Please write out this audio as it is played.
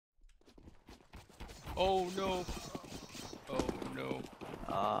Oh no. Oh no.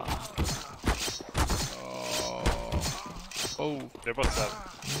 Oh. They're both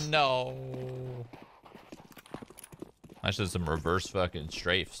 7. No. I just did some reverse fucking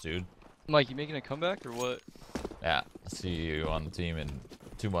strafes, dude. Mike, you making a comeback or what? Yeah, I'll see you on the team in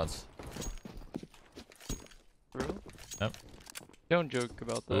 2 months. For real? Yep. Don't joke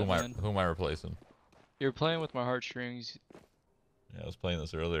about that, man. Who am I replacing? You're playing with my heartstrings. Yeah, I was playing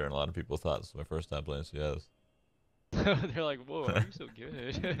this earlier, and a lot of people thought this was my first time playing CS. They're like, whoa, are you so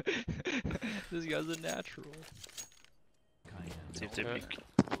good? This guy's a natural. See if they Okay. peek.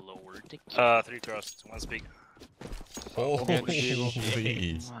 Lower dick. 3 crossed, 1 speak. Holy shit.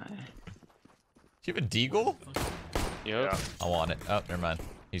 shit. Do you have a deagle? Yep. Yeah. I want it. Oh, never mind.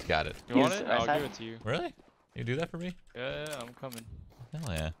 He's got it. You want Yes, it? I I'll said- give it to you. Really? You do that for me? Yeah, I'm coming.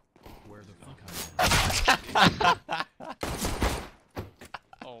 Hell yeah. Where the fuck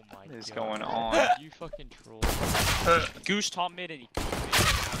Oh my god. What is going on? You fucking troll. Goose top mid and he peeked mid.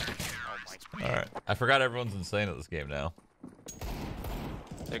 Oh my god. Alright. I forgot everyone's insane at this game now.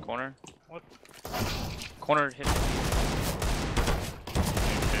 Hey, corner. What? Corner hit.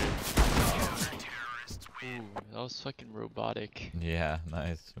 Ooh, that was fucking robotic. Yeah,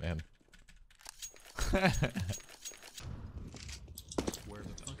 nice, man. Where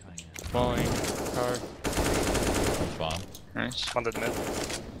the fuck I am. Falling. Car. Bomb. Nice. Funded mid.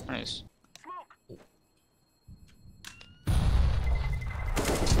 Nice.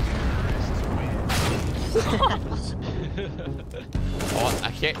 Oh,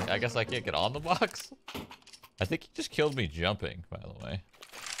 I can't. I guess I can't get on the box. I think he just killed me jumping, by the way.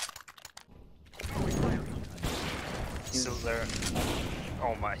 He's still there.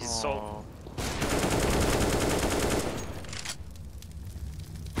 Oh my, he's so.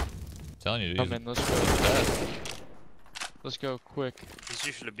 I'm telling you, dude. Come in, let's go. Dead. Let's go, quick. He's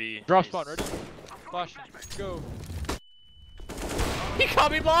usually B. Drop spawn, ready? Flashing, go. He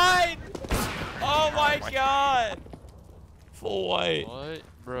caught me blind! Oh my god! Full white. What?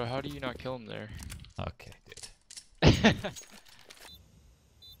 Bro, how do you not kill him there? Okay, dude. Can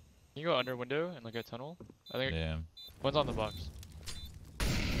you go under window and look at tunnel? I think Yeah. one's on the box.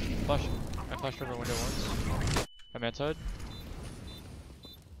 Flash. I flashed over window once. I'm outside.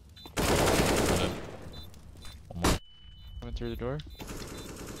 One more. Coming through the door.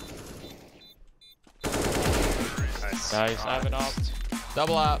 Nice. Nice, I have an op.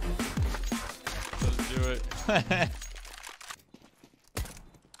 Double up. Let's do it. Holy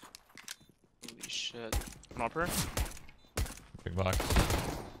shit. Come upper. Big box.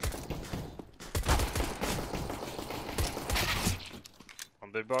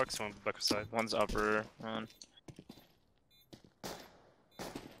 One big box, one back side. One's upper. Run.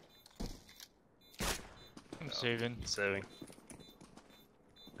 I'm saving. Saving.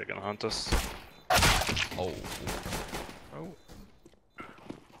 They're gonna hunt us. Oh. Oh.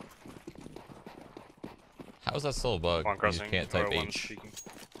 How is that still a bug? One You crossing. just can't or type one H. speaking.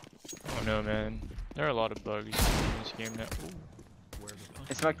 Oh no, man. There are a lot of bugs in this game now. Ooh. Where the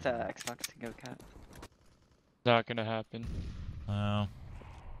fuck It's back to Xbox to go cat. Not gonna happen. Oh.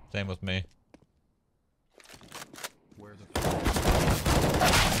 Same with me. Where the fuck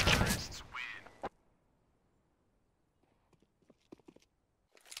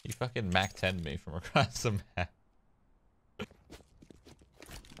You fucking Mac 10'd me from across the map.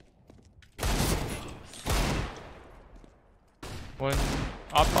 One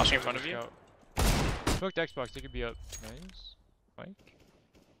op flashing in front of you. Smoked Xbox, they could be up. Nice. Mike.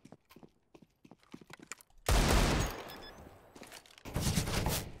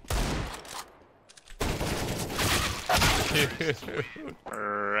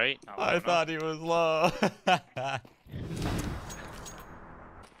 Right. I thought he was low.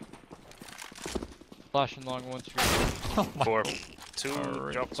 Flashing long once. Oh my- 4. 2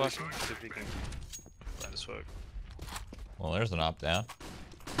 Alright, drop flashing. 2 peeking. Blind as fuck. Well, there's an op down.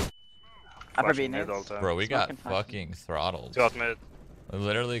 Upper B Flashing mid nades. all the time. Bro, we got Smoking flashing. fucking throttled. 2 out mid. We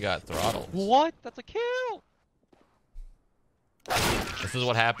literally got throttled. What? That's a kill! This is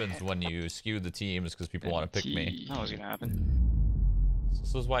what happens when you skew the teams because people want to pick me. That was gonna happen.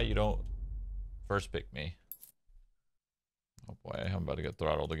 This is why you don't first pick me. Oh boy, I'm about to get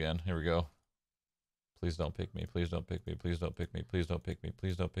throttled again. Here we go. Please don't pick me. Please don't pick me. Please don't pick me. Please don't pick me.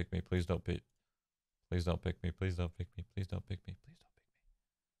 Please don't pick me. Please don't pick. Please don't pick me. Please don't pick me. Please don't pick me. Please don't pick me.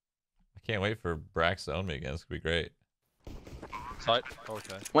 I can't wait for Brax to own me again. It's gonna be great. Side.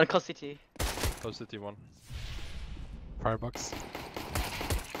 Okay. One close CT. Close city one. Firebox.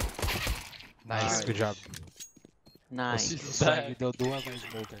 Nice. Nice. Good job. Nice. Sangue deu duas no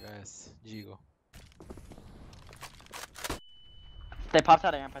smoke, guys. Digo. They popped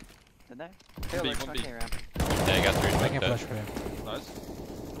out of ramp. Did they? B, Lurk, one B. okay, ramp. Yeah, I got 3 Making a smoke flash for him. Nice.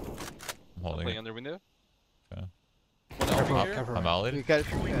 I'm holding Playing it. under window. Okay. One Careful, LP here. careful. I'm ramp. ollied. Be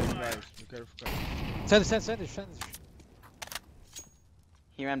careful, guys. Be careful. Send.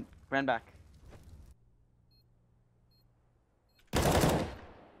 He ran back.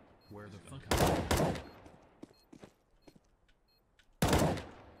 Where the fuck am I?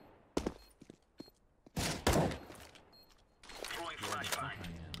 Where the fuck I am?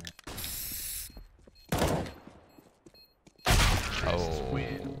 Oh.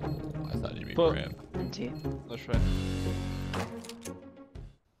 I thought you'd be Fuck. Bram. T. Let's try.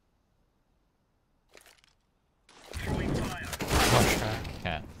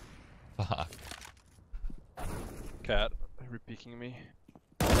 Can't. Fuck. Cat. Repeaking me.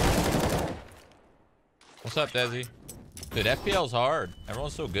 What's up, Desi? Dude, FPL's hard.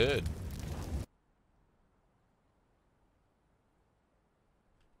 Everyone's so good.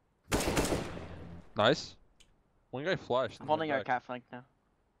 Nice. One guy flashed. I'm holding our cat flank now.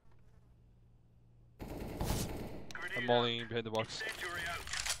 I'm mauling behind the box.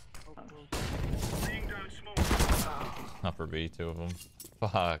 Upper B, 2 of them.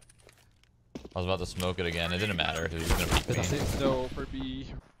 Fuck. I was about to smoke it again. It didn't matter. He was gonna beat me. That's it. No, for B.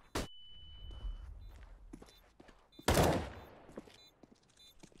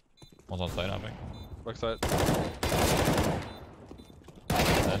 One's on site, I think. Backside.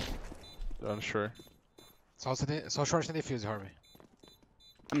 Dead. Unsure. So short and defuse, Harvey.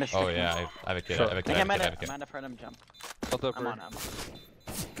 I'm just Oh yeah, I have a kid. Sure. I have a I kid. think I I have a might kid. I have, have a kid. heard him jump. Not upper. I'm on him. This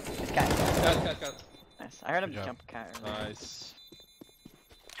guy. Cat. Nice. I heard him Good job. jump cat earlier. Nice.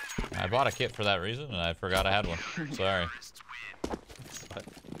 I bought a kit for that reason, and I forgot I had one. Sorry.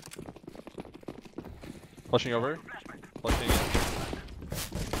 Flushing over. Flushing in.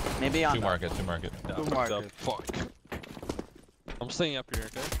 Maybe on 2 the- market, 2 market. Yeah, Two fucked market. up. Fuck. I'm staying up here,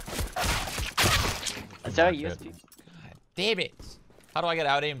 okay? Is that a Market. USP? God damn it! How do I get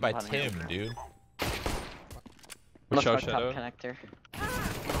out aimed by Running Tim, over. dude? Watch Looks out, like top Shadow. connector.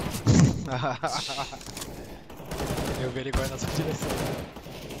 Eu vi ele guardando essa direção.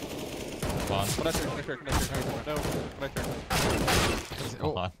 Come on. Connector. No, connector.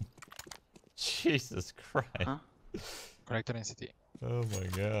 Come Oh, on. Jesus Christ. Huh? connector in city. Oh my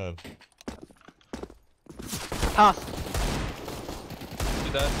god. Pass!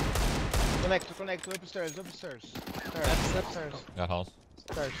 Do that. Connect, upstairs. Stairs. Got halls.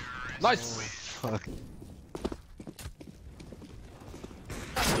 Stairs. Nice! Fuck.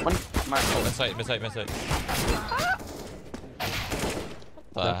 One mark. Oh, mid sight.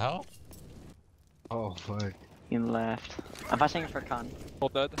 The hell? Oh, fuck. He left. I'm flashing for con.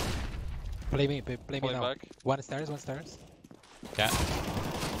 Hold dead. Play me Pulling now. back. One stairs. Cat.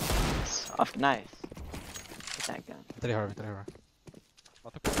 Off, nice. Get that gun. Tele Harvey. Cara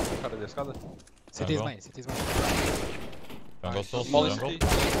de escada. City is Jungle. mine. Jungle still? Molly Jungle? city.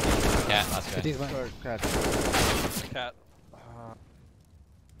 Cat, last guy. City is mine. Third cat. Cat.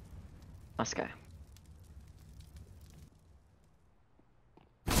 Last guy.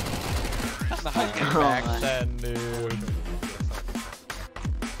 Back then, dude.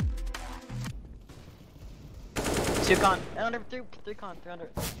 Two con. Three con.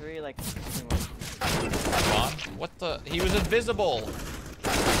 300. Three, like. Come on. What the? He was invisible.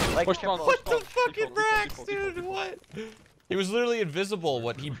 Like, Push triple. con. What the Default, fucking default, racks, default, dude? default. What? He was literally invisible.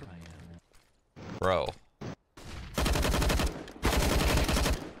 What he. Bro.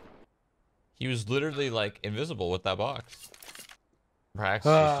 He was literally like invisible with that box. Brax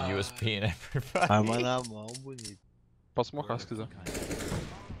just USP and everybody. Arma na mão, bonito. Posso smocar se quiser.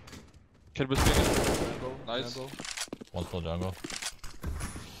 Quero buscar. Nice. One still jungle.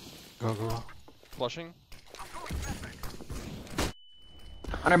 Go. Flushing.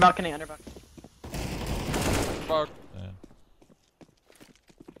 Under balcony. Fuck. Yeah.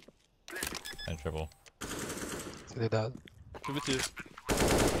 And triple. City dead. 2v2.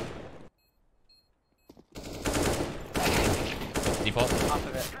 Default. Off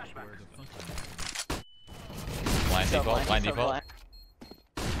of it. Where the fuck am Blind So default. Blind so default. blind.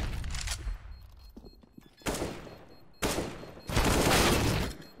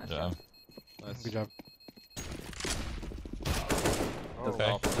 Good job. Nice. Good job.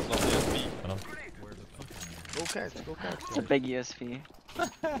 Okay. Oh, it's not the FB. I? Where the fuck am I? Go cat, go cat. It's a big USP.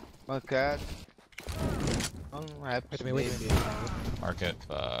 One cat. One rap. Wait. Market.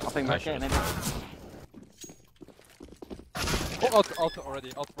 Hopping I market, should've- maybe. Oh, out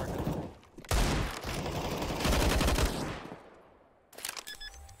already. Out market.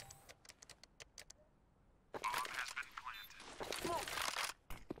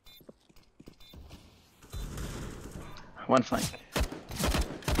 One flank.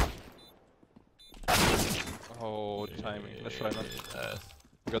 Oh, timing. Let's try now.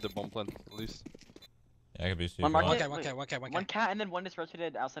 We got the bomb plant at least. Yeah, I could be super. One market. One Wait, cat, one cat, one One cat. cat and then one is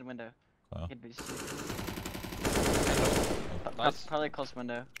rotated outside window. Oh. Could be Nice. probably close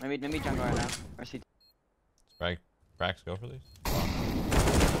window. Maybe jungle right now. Or CT. Brax go for these.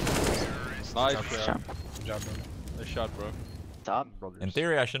 Nice Shot. shot. Good job, bro. Nice shot, bro. Top. In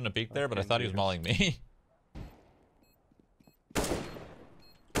theory, I shouldn't have peeked there, but I thought he was mauling me.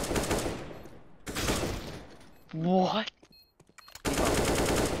 What?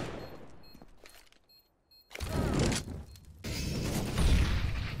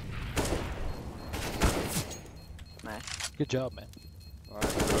 Nice. Good job, man.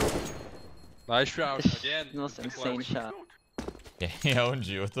 Nice, bro. Nice Shroud again. The most Good insane work. shot. Yeah, he owned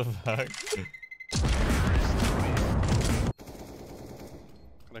you. What the fuck?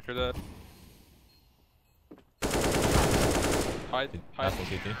 Connector that. Hide. Apple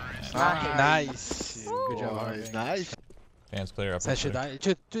CT. Yeah. Nice. Good job. Nice. Nice. Fans clear up. That should die.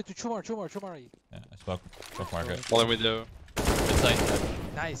 Two more. Yeah, I smoke market. Follow window. Inside.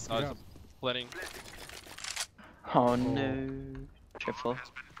 Nice. Good Nice. job. Planning. Oh no. Triple.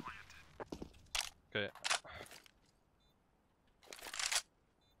 Okay.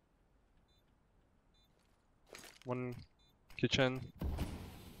 One kitchen.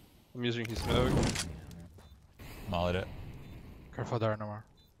 I'm using his smoke. Mollied it. Careful there, no more.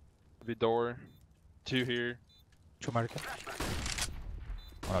 The door. Two here. Two market.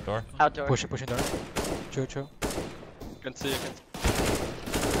 One outdoor. Outdoor. Pushing door. Two. Can see.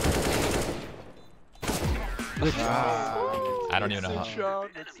 I don't even know how. Shot.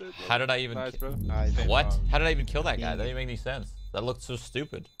 That's it. How did I even? Nice, bro. Nice. What? How did I even kill that guy? That didn't make any sense. That looked so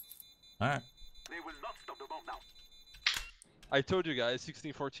stupid. All right. I told you guys,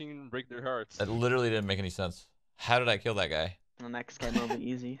 16-14 break their hearts. That literally didn't make any sense. How did I kill that guy? The next game will be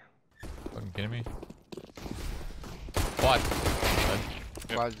easy. Fucking kidding me? What?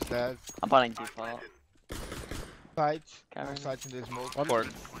 Quad is dead. I'm buying default. Sights. Cavern. Sights in the smoke. One more.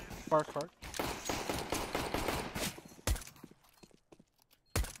 Park.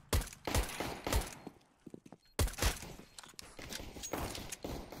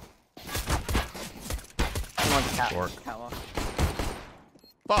 One cat. Short. Catwalk.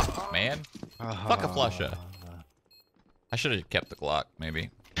 Fuck, man. Fuck a flusher. I should have kept the Glock, maybe.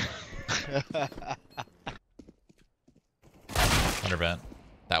 100%.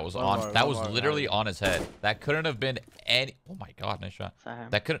 That was on. That was literally on his head. That couldn't have been any. Oh my god, nice shot.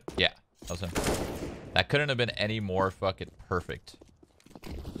 That couldn't. Yeah, that was him. That couldn't have been any more fucking perfect.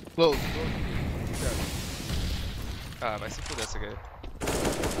 Close. Vai se fuder essa aqui.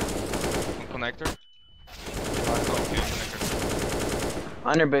 Connector.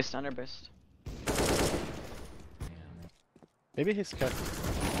 Under boost. Maybe he's cut.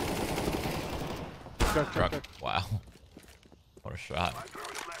 Truck. Wow. What a shot.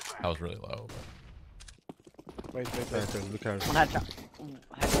 That was really low. Wait. Look at One headshot. Ooh,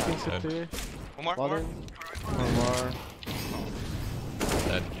 headshot. Dead. One more. One more.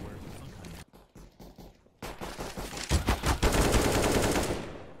 Dead.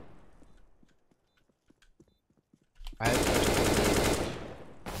 I have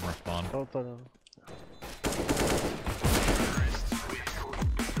One more spawn. Dead.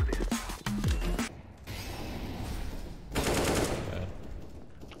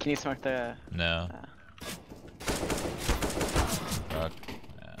 Can you smoke the? No. Truck.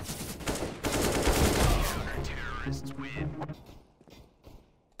 Yeah.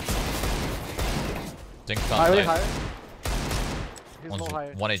 Dink's on Higher. site. He's One's low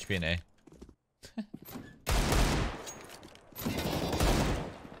higher. 1 HP in A.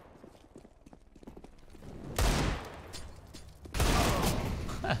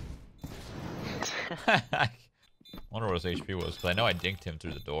 I wonder what his HP was, because I know I dinked him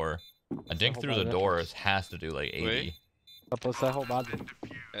through the door. A dink through the door has to do like 80. Você é roubado.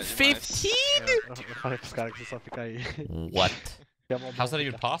 15? Eu falei pros caras que você só fica aí. What? How's that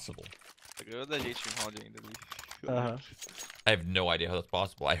even possible? Ganhou da gente um round ainda ali. I have no idea how that's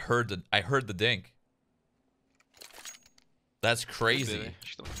possible. I heard the dink. That's crazy.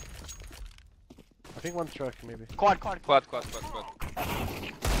 I think one truck maybe. Quad. Quad. Quad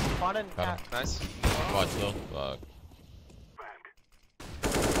and Got cat. him. Nice. Quad still. Fuck.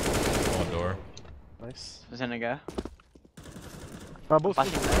 One door. Nice. Who's gonna go? Boost.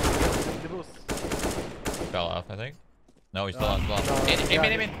 Flashing The boost. Fell off, I think. No, he's still on.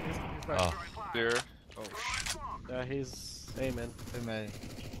 Aim. Oh, Clear. Yeah, he's aiming.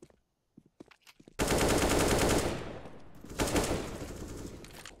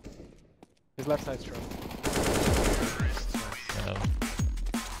 His left side strong. yeah.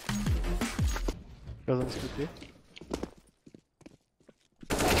 Doesn't split B.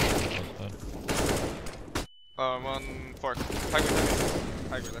 On fork. High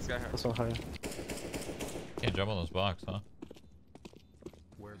grade. Let's go here. That's on high. Can't jump on this box, huh?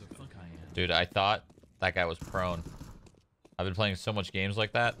 Where the fuck I am? Dude, I thought that guy was prone. I've been playing so much games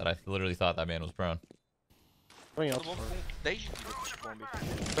like that I literally thought that man was prone. Going Eu out. vou com 10 de vida com esse bombe.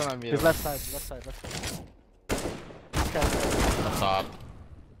 Tô na mira. He's left side, left side, left side. Okay. Top.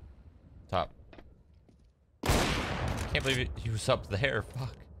 Top. Can't believe he was up there.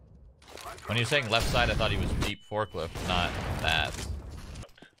 Fuck. When he was saying left side, I thought he was deep forklift, not that.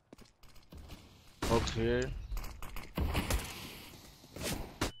 Smoke clear.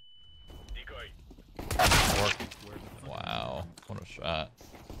 Fork. Wow. What a shot.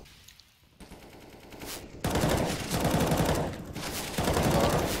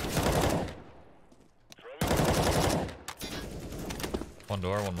 One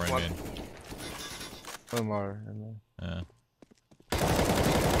door, one right One. main. One more. Yeah.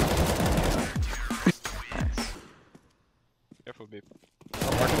 Careful, babe.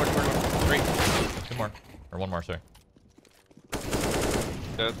 Three. Two more. Or one more, sorry.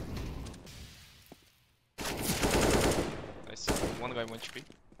 Dead. Nice. One guy, 1 HP.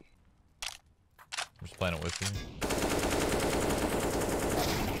 I'm just playing it with you.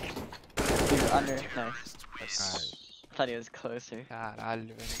 He's under. Nice. Nice. I thought he was closer. Caralho,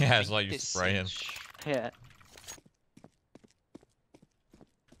 velho. Yeah, it's like you spraying. Yeah.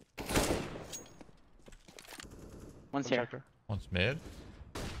 One's here. Contractor. One's mid.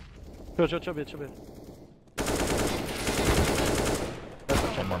 Chill bit.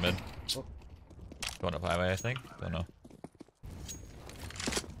 One more mid. Oh. Going up highway, I think. Don't know.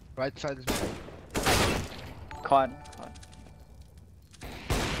 Right side is mid. Quad.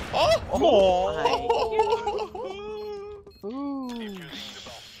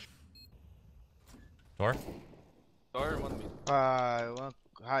 Door? Door, 1 mid. One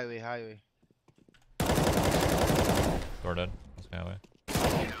highway. Door dead. Let's go highway.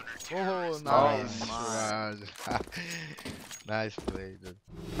 Oh, nice. my. Shroud. Nice play, dude.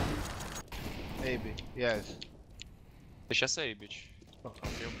 Maybe. Yes. Deixa essa aí, bitch. Não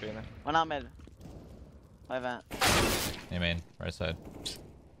tem um P, né? One out mid. My vent. Hey, main. Right side.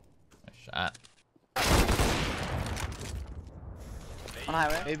 Nice shot. One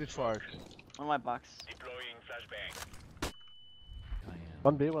highway. Maybe fork. One white box. I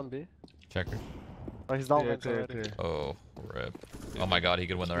am. 1B. Checker. Oh, he's down Clear, right clear, already. clear. Oh, rip. Oh my god, he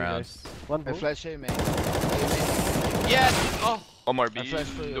could win the round. Nice. One I boot. flash A main. Yes! Oh! One more B. I flash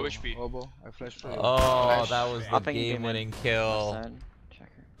for you. Low HP. Obo. I flash for you. Oh, Flash. that was the Upping game game-winning Left kill. side.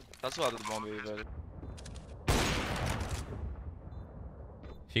 Checker. Tá zoado do bombe aí, velho.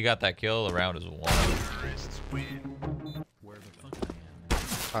 If you got that kill, the round is won. Where the fuck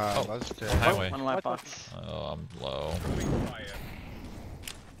I am? Oh. Last stairs. Highway. One white White box. Oh, I'm low.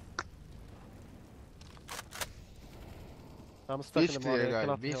 I'm stuck Beach in the water. clear, I guys.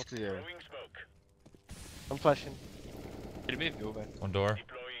 cannot Beach help. clear. I'm flashing. Ele me viu, velho. One door.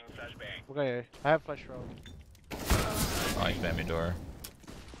 Okay, I have flash round. Oh, he spammed me door.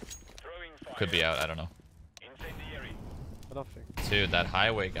 Could be out, I don't know. I don't think. Dude, that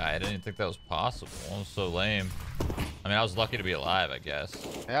highway guy, I didn't even think that was possible. It was so lame. I mean, I was lucky to be alive, I guess.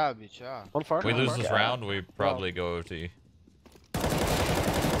 Yeah, bitch, yeah. One far. If we one lose far. this round, we probably go OT. Going.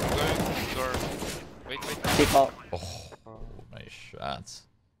 Door. Wait. Default. Oh, nice shots.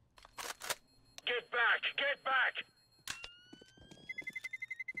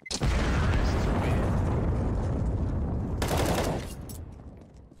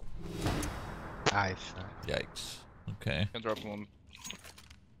 Nice. Yikes. Okay. Can drop one.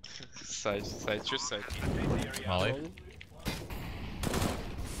 Side, just side. Molly.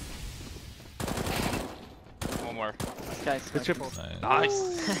 One more. This guy's Good triple. Nice.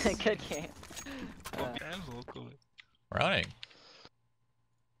 Nice! Good game. Running.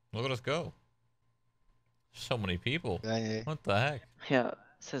 Look at us go. So many people. Yeah. What the heck? Yeah,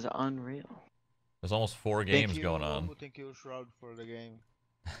 this is unreal. There's almost 4 games going on. Thank you, Shroud, for the game.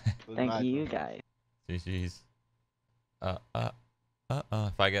 Thank you guys. GG's.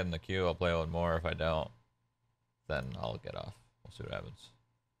 If I get in the queue, I'll play one more. If I don't, then I'll get off. We'll see what happens.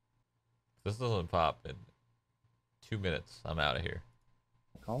 If this doesn't pop in 2 minutes, I'm out of here.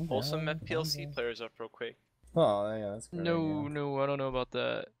 Pull some FPLC players up real quick. Oh, yeah, that's great. No, I don't know about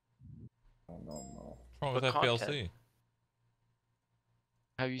that. No. What's wrong with What FPLC? content?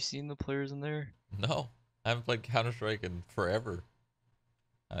 Have you seen the players in there? No, I haven't played Counter-Strike in forever.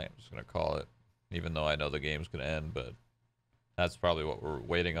 I'm just gonna call it, even though I know the game's gonna end, but that's probably what we're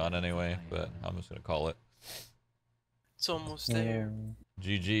waiting on anyway, but I'm just gonna call it. It's almost there.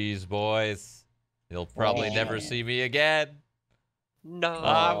 GG's, boys. You'll probably Oh. never see me again. No.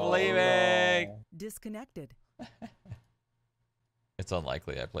 I'm leaving. Disconnected. It's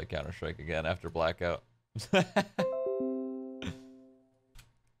unlikely I play Counter-Strike again after Blackout.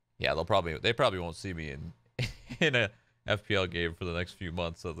 Yeah, they probably won't see me in in a FPL game for the next few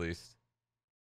months at least.